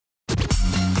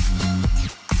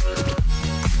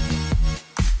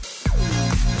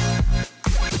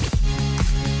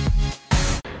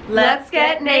Let's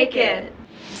get naked.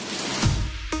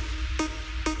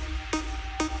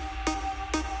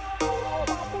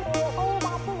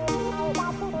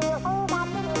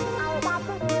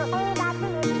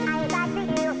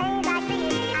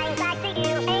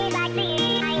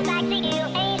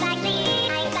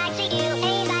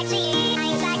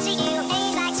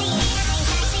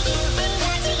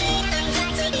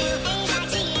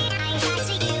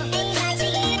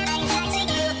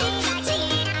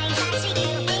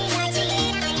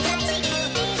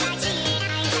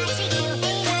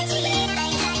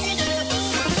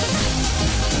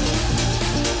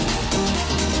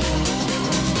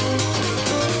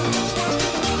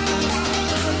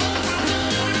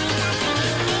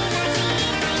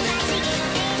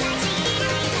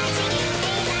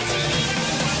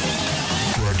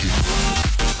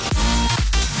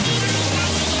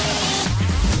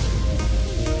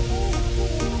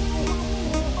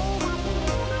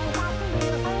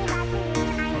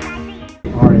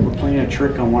 Alright, we're playing a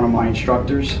trick on one of my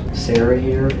instructors. Sarah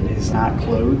here is not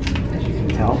clothed, as you can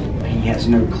tell. He has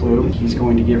no clue. He's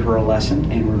going to give her a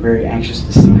lesson, and we're very anxious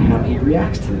to see how he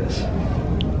reacts to this.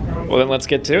 Well, then let's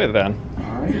get to it then.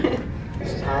 Alright.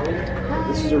 This is Holly.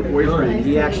 This is her boyfriend.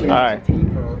 He actually has to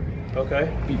tape her.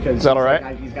 Okay. Because is that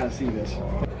alright? He's got to see this.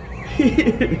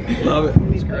 Love it.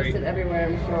 We post it everywhere,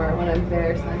 I'm sure. I want to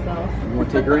embarrass myself. You want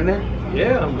to take her in there?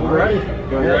 Yeah, I'm ready.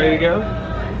 Go ahead. You ready to go?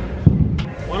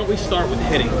 Why don't we start with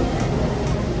hitting?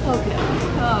 Okay.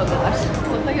 Oh gosh. Does it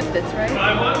look like it fits right? Oh my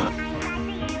god.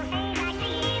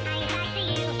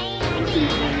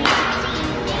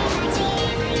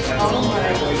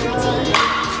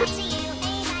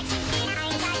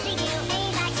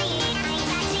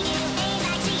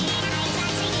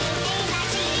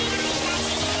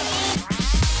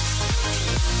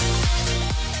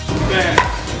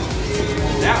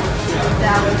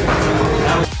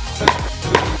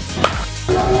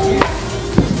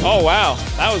 Oh wow,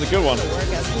 that was a good one.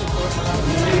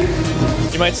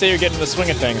 You might say you're getting the swing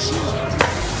of things. See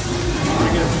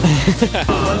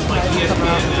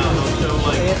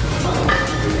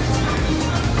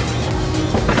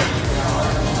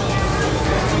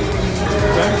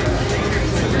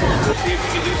if you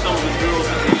can do some of the drills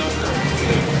that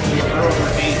the younger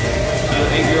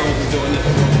 8-year-olds are doing this.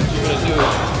 What you're gonna do is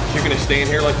you're gonna stand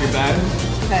here like you're batting.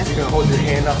 Okay. You're gonna hold your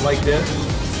hand up like this,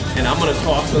 and I'm gonna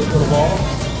toss those little balls.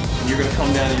 And you're gonna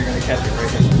come down and you're gonna catch it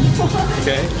right here.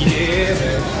 Okay?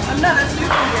 Yeah. I'm not a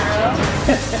superhero.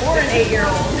 Or an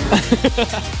 8-year-old.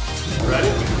 Ready?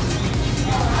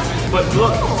 But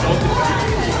look.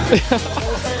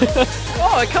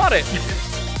 Oh, I caught it.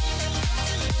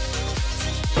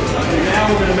 Now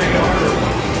we're gonna make it harder.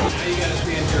 Now you gotta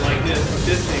stand here like this with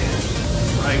this hand.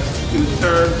 Right? Do the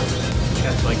turn.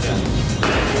 Catch like that.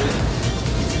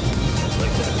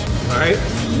 Like that. Alright?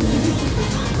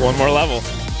 One more level.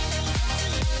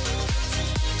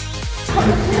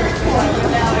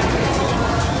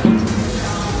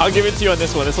 I'll give it to you on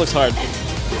this one. This looks hard.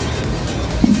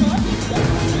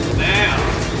 Now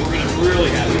we're gonna really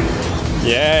have it.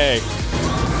 Yay.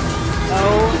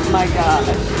 Oh my gosh.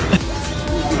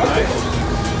 Alright?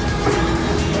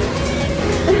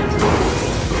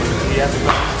 You have to go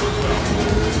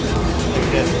like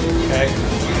this, okay?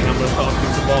 And I'm gonna toss you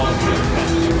the ball and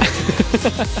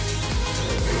catch.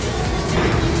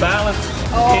 Balance.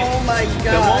 Oh my Come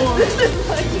god. on. This is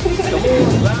like Come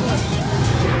on, balance.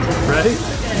 Ready?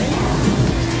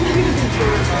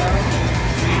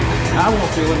 I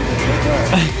won't do anything.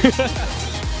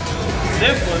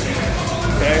 This one,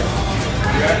 okay?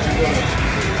 You're actually gonna.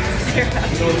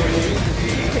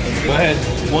 Go ahead.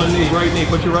 One knee, right knee.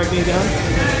 Put your right knee down.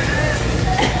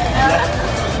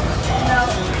 no.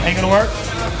 Ain't gonna work?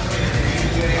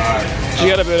 She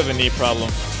got a bit of a knee problem.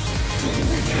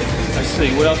 Let's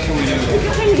see. What else can we do?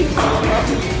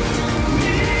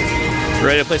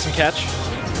 Ready to play some catch?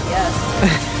 Yes.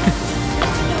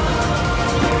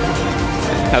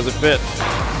 How's it fit?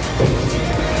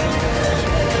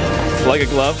 Like a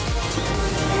glove?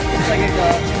 It's like a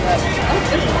glove.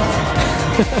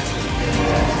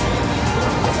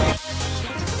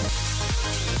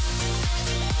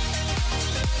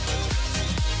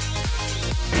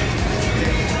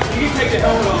 You can take the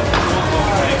helmet off if you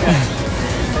want, okay?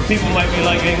 Or people might be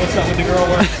like, hey, what's up with the girl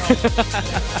working?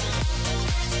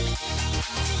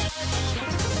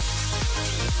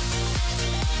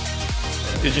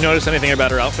 Did you notice anything about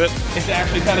her outfit? It's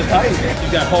actually kind of tight.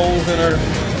 She's got holes in her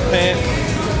pants.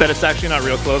 That it's actually not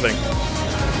real clothing.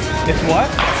 It's what?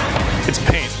 It's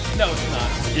paint. No, it's not.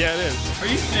 Yeah, it is. Are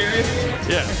you serious?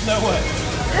 Yeah. There's no way.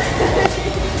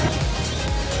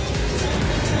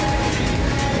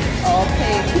 All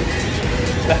pink.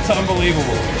 That's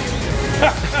unbelievable.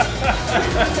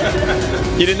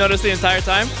 You didn't notice the entire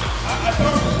time? I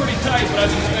thought it was pretty tight, but I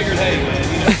just figured, hey, man,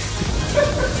 you know.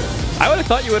 I would have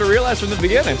thought you would have realized from the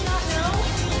beginning.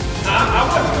 I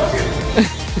wasn't looking.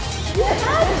 You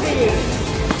had to be.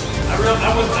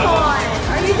 Come on.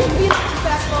 Are you just being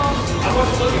respectful? I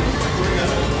wasn't looking.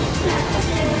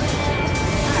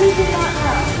 He did not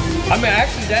know. I mean,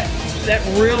 actually, that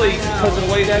really, because of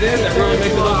the way that is, that really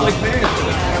makes it look like fans.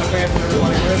 That's kind of fans that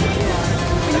everybody does.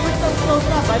 When you were so close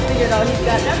up, I figured out he's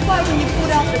got. That's why when you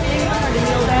put out the thing for her to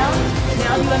kneel down,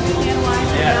 now you understand why I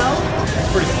said no.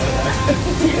 That's pretty funny.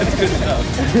 That's good stuff.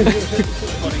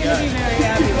 Funny He's gonna be guy. very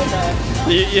happy with that.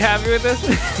 You happy with this?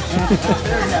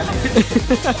 Very happy.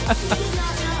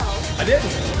 I didn't.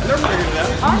 I never figured it out.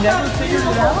 You never figured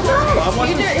it out? I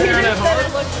wasn't He staring at just said her.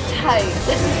 it looked tight.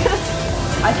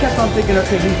 I kept on thinking,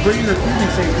 okay, he's bringing her through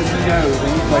these things because he knows. And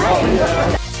he's like, oh,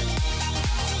 yeah.